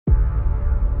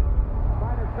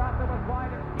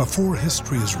Before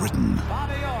history is written,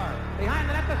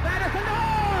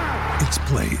 it's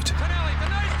played.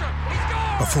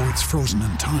 Before it's frozen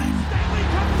in time,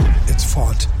 it's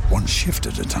fought one shift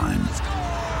at a time.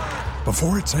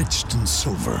 Before it's etched in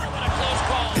silver,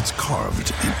 it's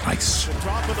carved in ice.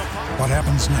 What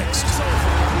happens next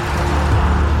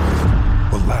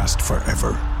will last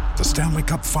forever. The Stanley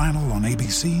Cup Final on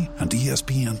ABC and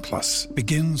ESPN Plus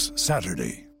begins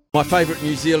Saturday. My favourite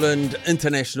New Zealand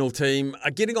international team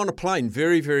are getting on a plane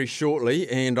very, very shortly,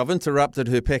 and I've interrupted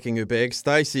her packing her bags.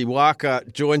 Stacey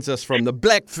Waaka joins us from the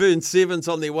Black Fern Sevens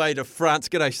on their way to France.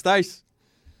 G'day, Stace.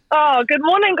 Oh, good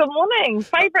morning, good morning.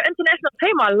 Favourite international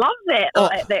team, I love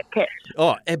that, that catch.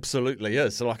 Oh, absolutely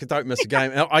is. Like, I don't miss a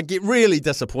game. I get really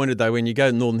disappointed, though, when you go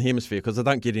to the Northern Hemisphere because I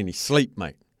don't get any sleep,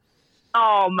 mate.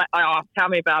 Oh, tell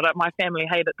me about it. My family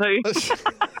hate it too.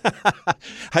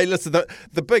 Hey, listen,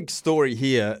 the big story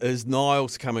here is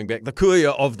Niall's coming back, the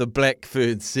kuia of the Black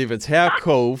Fern Sevens. How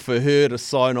cool for her to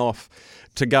sign off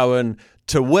to go in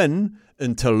to win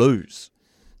and to lose.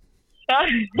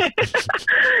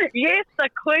 Yes, the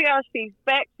kuia, she's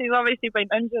back. She's obviously been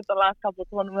injured the last couple of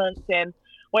tournaments, and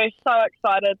we're so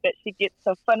excited that she gets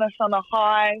to finish on a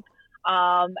high.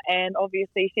 And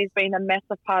obviously she's been a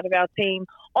massive part of our team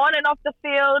on and off the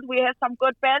field. We have some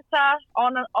good banter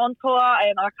on tour,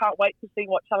 and I can't wait to see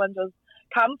what challenges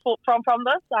come from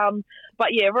this. But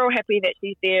yeah, real happy that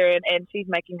she's there and she's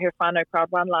making her whānau proud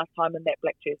one last time in that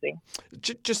black jersey.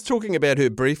 Just talking about her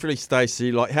briefly,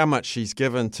 Stacey, like how much she's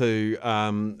given to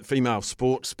female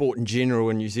sport in general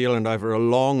in New Zealand over a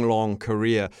long, long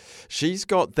career. She's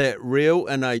got that real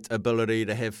innate ability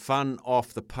to have fun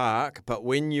off the park, but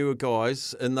when you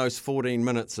guys, in those 14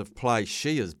 minutes of play,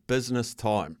 she is business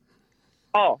time.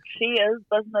 Oh, she is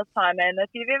business time, and if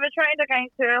you've ever trained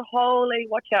against her, holy,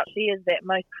 watch out, she is that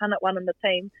most hunnit one in the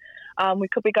team. We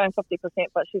could be going 50%,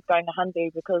 but she's going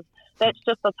 100 because that's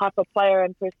just the type of player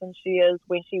and person she is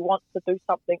when she wants to do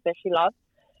something that she loves.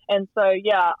 And so,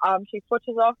 yeah, she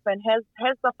switches off and has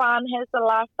the fun, has the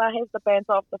laughter, has the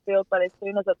banter off the field, but as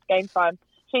soon as it's game time,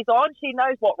 she's on. She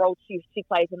knows what role she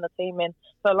plays in the team, and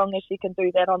so long as she can do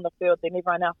that on the field, then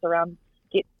everyone else around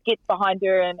gets behind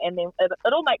her, and then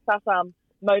it all makes us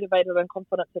motivated and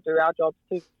confident to do our jobs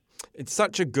too. It's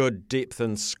such a good depth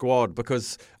in squad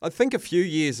because I think a few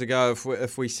years ago,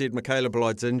 if we said Michaela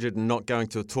Blyde's injured and not going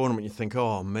to a tournament, you think,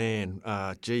 oh man,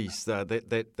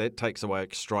 that takes away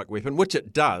a strike weapon, which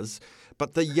it does.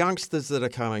 But the youngsters that are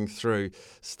coming through,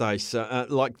 Stace,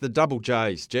 like the double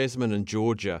J's, Jasmine and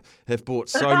Georgia, have brought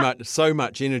so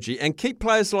much energy and keep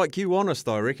players like you honest,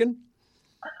 I reckon.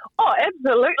 Oh,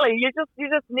 absolutely. You just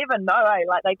never know, eh?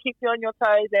 Like, they keep you on your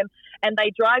toes and they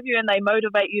drive you and they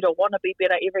motivate you to want to be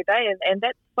better every day. And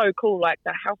that's so cool, like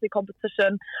the healthy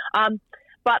competition.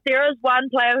 But there is one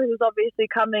player who's obviously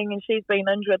coming, and she's been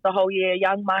injured the whole year,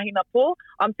 young Mahina Paul.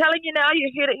 I'm telling you now,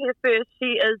 you heard it here first.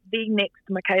 She is the next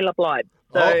Michaela Blyde.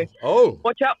 So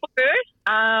watch out for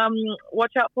her.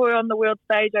 Watch out for her on the world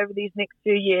stage over these next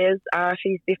few years.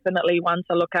 She's definitely one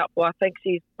to look out for. I think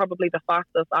she's probably the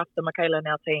fastest after Michaela in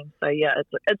our team. So yeah,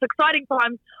 it's exciting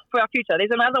times for our future.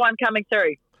 There's another one coming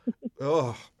through.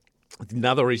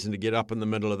 Another reason to get up in the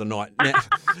middle of the night.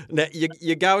 Now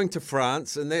you're going to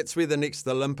France, and that's where the next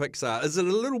Olympics are. Is it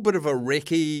a little bit of a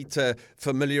recce to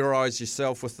familiarise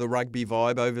yourself with the rugby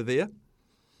vibe over there?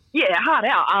 Yeah, hard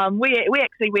out. We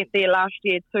actually went there last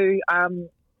year too,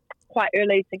 quite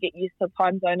early to get used to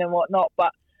time zone and whatnot.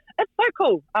 But it's so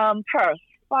cool. Paris,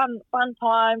 fun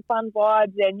time, fun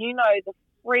vibes, and the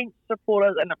French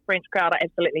supporters and the French crowd are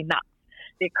absolutely nuts.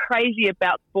 They're crazy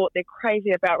about sport. They're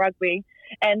crazy about rugby,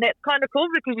 and that's kind of cool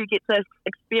because you get to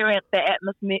experience the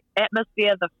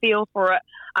atmosphere, the feel for it.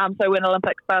 So when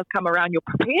Olympic stars come around, you're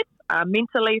prepared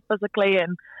mentally, physically,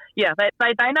 and yeah,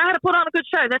 they know how to put on a good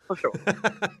show, that's for sure.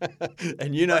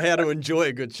 And you know how to enjoy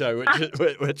a good show,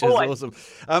 which is awesome.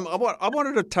 I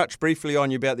wanted to touch briefly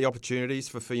on you about the opportunities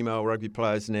for female rugby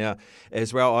players now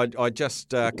as well. I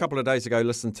just, a couple of days ago,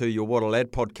 listened to your What a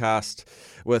Lad podcast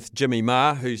with Jimmy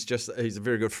Ma, he's a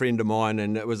very good friend of mine,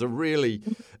 and it was a really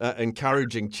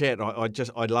encouraging chat.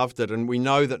 I loved it. And we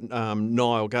know that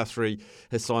Niall Guthrie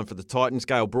has signed for the Titans.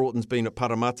 Gail Broughton's been at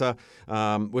Parramatta.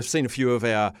 We've seen a few of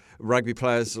our rugby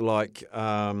players like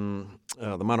the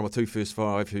Manawatu first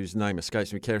five, whose name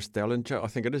escapes me, Karis Dellinger, I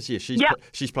think it is. Yeah,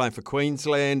 she's playing for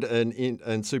Queensland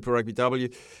in Super Rugby W.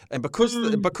 And because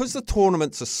the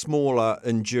tournaments are smaller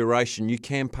in duration, you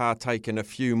can partake in a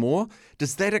few more.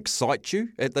 Does that excite you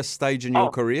at this stage in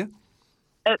your career?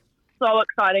 It's so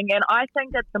exciting, and I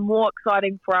think it's more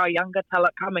exciting for our younger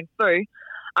talent coming through.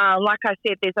 Like I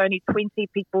said, there's only 20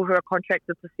 people who are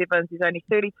contracted to sevens. There's only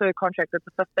 32 contracted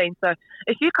to 15. So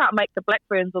if you can't make the Black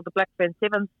Ferns or the Black Fern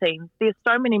sevens teams, there's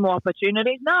so many more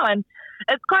opportunities now. And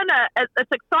it's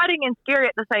it's exciting and scary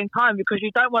at the same time because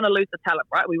you don't want to lose the talent,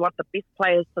 right? We want the best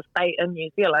players to stay in New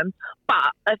Zealand.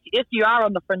 But if you are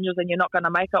on the fringes and you're not going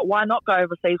to make it, why not go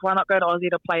overseas? Why not go to Aussie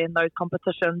to play in those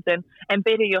competitions and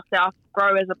better yourself,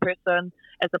 grow as a person,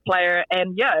 as a player?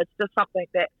 And yeah, it's just something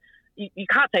that you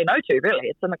can't say no to, really.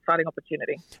 It's an exciting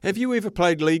opportunity. Have you ever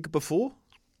played league before?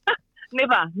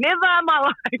 Never in my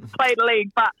life played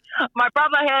league, but my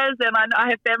brother has, and I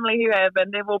have family who have,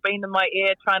 and they've all been in my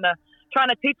ear trying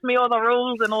to teach me all the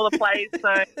rules and all the plays.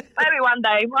 So maybe one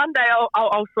day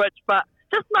I'll switch, but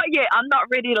just not yet. I'm not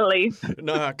ready to leave.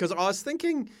 No, because I was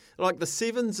thinking like the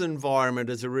sevens environment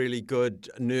is a really good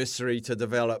nursery to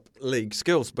develop league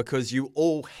skills because you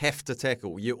all have to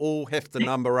tackle. You all have to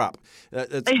number up.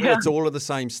 It's all of the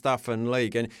same stuff in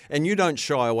league. And you don't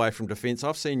shy away from defence.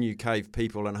 I've seen you cave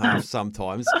people in half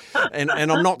sometimes. And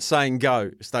I'm not saying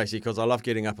go, Stacey, because I love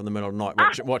getting up in the middle of the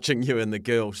night watching you and the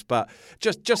girls. But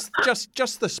just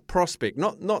this prospect,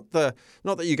 not that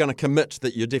you're going to commit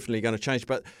that you're definitely going to change,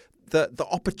 but the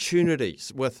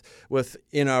opportunities with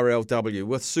NRLW,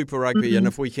 with Super Rugby, and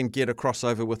if we can get a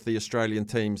crossover with the Australian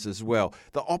teams as well,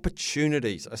 the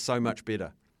opportunities are so much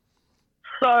better.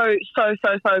 So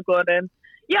good. And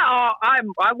yeah,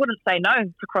 I wouldn't say no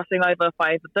to crossing over if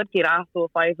I ever did get asked or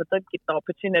if I ever did get the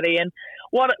opportunity. And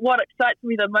what excites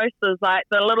me the most is like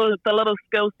the little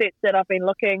skill sets that I've been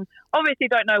looking. Obviously,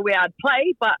 don't know where I'd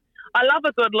play, but I love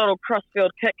a good little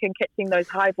crossfield kick and catching those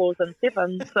high balls in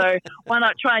sevens. So why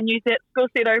not try and use that skill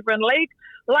set over in league?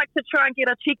 I like to try and get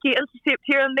a cheeky intercept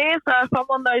here and there. So if I'm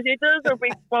on those edges,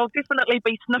 I'll definitely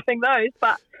be sniffing those.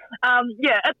 But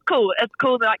yeah, it's cool. It's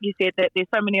cool, like you said, that there's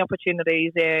so many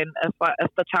opportunities, and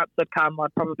if the chance would come,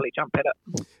 I'd probably jump at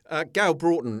it. Gail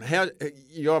Broughton,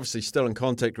 you're obviously still in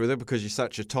contact with her because you're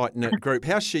such a tight-knit group.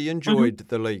 How's she enjoyed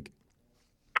the league?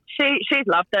 She's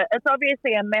loved it. It's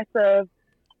obviously a massive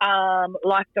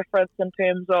life difference in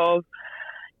terms of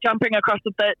jumping across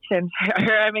the ditch and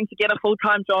her having to get a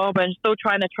full-time job and still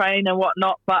trying to train and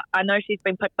whatnot. But I know she's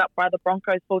been picked up by the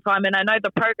Broncos full-time, and I know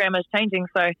the program is changing,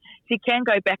 so she can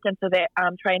go back into that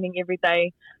training every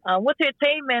day with her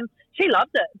team, and she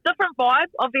loved it. Different vibe,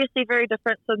 obviously very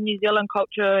different to New Zealand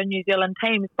culture and New Zealand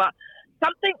teams, but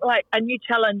something like a new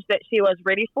challenge that she was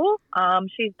ready for.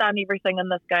 She's done everything in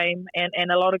this game,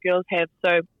 and a lot of girls have,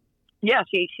 so yeah,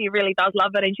 she really does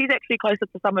love it, and she's actually closer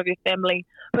to some of her family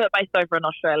who are based over in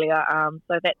Australia.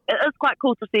 So that it is quite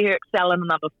cool to see her excel in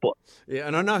another sport. Yeah,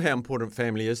 and I know how important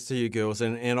family is to you girls,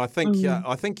 and I think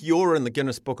you're in the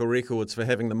Guinness Book of Records for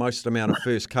having the most amount of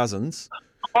first cousins.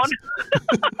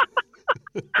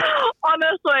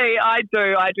 Honestly, I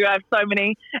do. I have so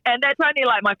many, and that's only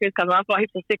like my first cousin. I've got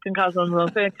heaps of second cousins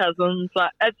and third cousins.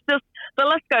 Like it's just the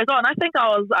list goes on. I think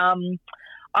I'm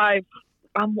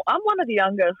one of the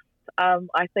youngest.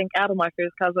 I think out of my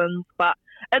first cousins, but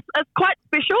it's quite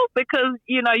special because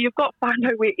you've got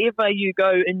whānau wherever you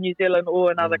go in New Zealand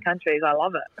or in other countries. I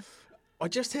love it. I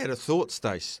just had a thought,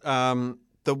 Stace.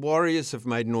 The Warriors have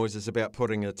made noises about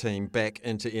putting a team back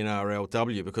into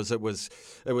NRLW because it was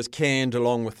canned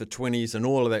along with the 20s and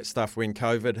all of that stuff when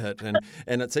COVID hit,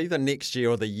 and it's either next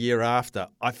year or the year after.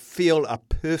 I feel a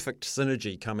perfect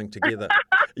synergy coming together.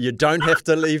 You don't have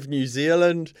to leave New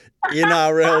Zealand.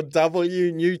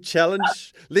 NRLW, new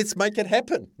challenge. Let's make it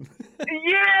happen. No,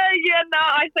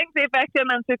 I think they're back in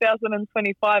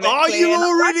 2025. Oh, you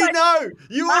already know.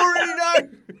 You already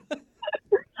know.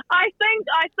 I think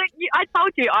I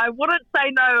told you I wouldn't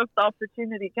say no if the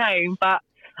opportunity came, but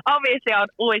obviously I'd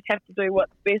always have to do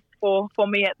what's best for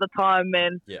me at the time,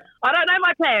 and I don't know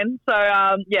my plan, so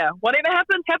whatever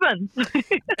happens.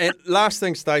 And last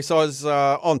thing, Stace, I was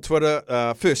on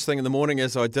Twitter first thing in the morning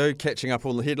as I do, catching up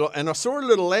on the headline, and I saw a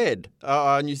little ad,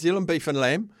 New Zealand beef and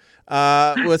lamb,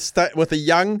 with a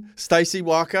young Stacey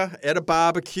Waaka at a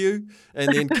barbecue,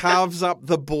 and then carves up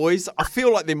the boys. I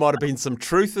feel like there might have been some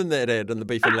truth in that ad, in the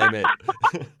beef and lamb ad.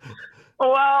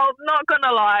 Well, not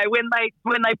gonna lie, when they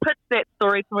pitched that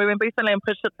story to me, when Beef and Lamb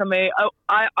pitched it to me,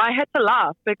 I had to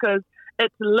laugh because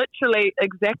it's literally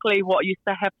exactly what used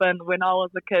to happen when I was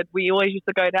a kid. We always used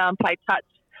to go down, play touch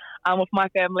with my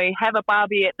family, have a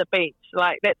barbie at the beach.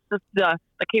 Like that's just the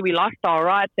Kiwi lifestyle,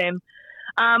 right? And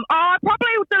I probably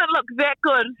didn't look that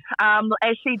good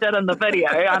as she did in the video.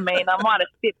 I mean, I might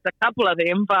have stepped a couple of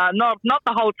them, but not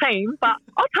the whole team. But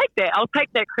I'll take that. I'll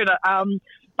take that credit.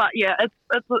 But yeah,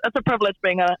 it's a privilege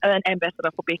being an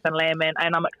ambassador for Beef and Lamb,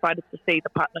 and I'm excited to see the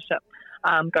partnership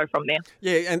go from there.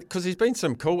 Yeah, and because there's been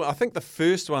some cool, I think the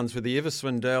first ones were the Eva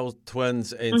Swindell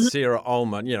twins and Sarah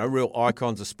Ullman, real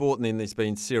icons of sport. And then there's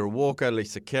been Sarah Waaka,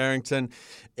 Lisa Carrington,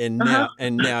 and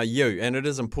now you. And it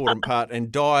is an important part,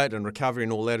 and diet and recovery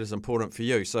and all that is important for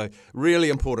you. So really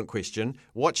important question.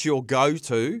 What's your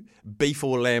go-to beef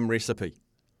or lamb recipe?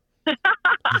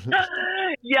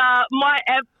 Yeah, my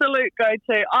absolute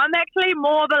go-to. I'm actually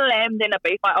more the lamb than a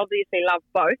beef. I obviously love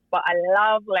both, but I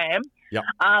love lamb. Yep.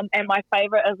 And my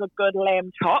favourite is a good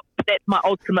lamb chop. That's my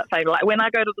ultimate favourite. Like when I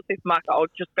go to the supermarket, I'll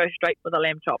just go straight for the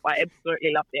lamb chop. I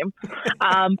absolutely love them.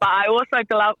 But I also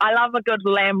love a good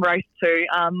lamb roast too.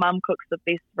 Mum cooks the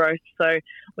best roast, so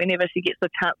whenever she gets a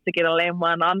chance to get a lamb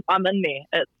one, I'm in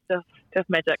there. It's just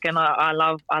magic, and I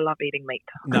love eating meat.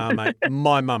 No, mate,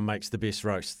 my mum makes the best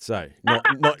roast, so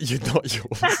not yours.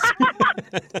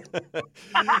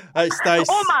 Hey, Stace.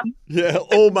 All mums. Yeah,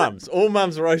 all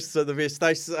mums roasts are the best.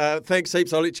 Stace, thanks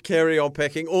heaps. I'll let you carry on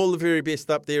packing. All the very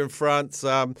best up there in France.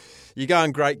 You're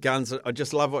going great guns. I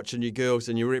just love watching you girls,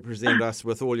 and you represent us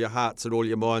with all your hearts and all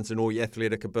your minds and all your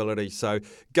athletic ability. So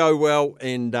go well,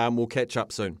 and we'll catch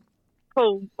up soon.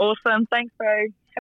 Cool. Awesome. Thanks, bro.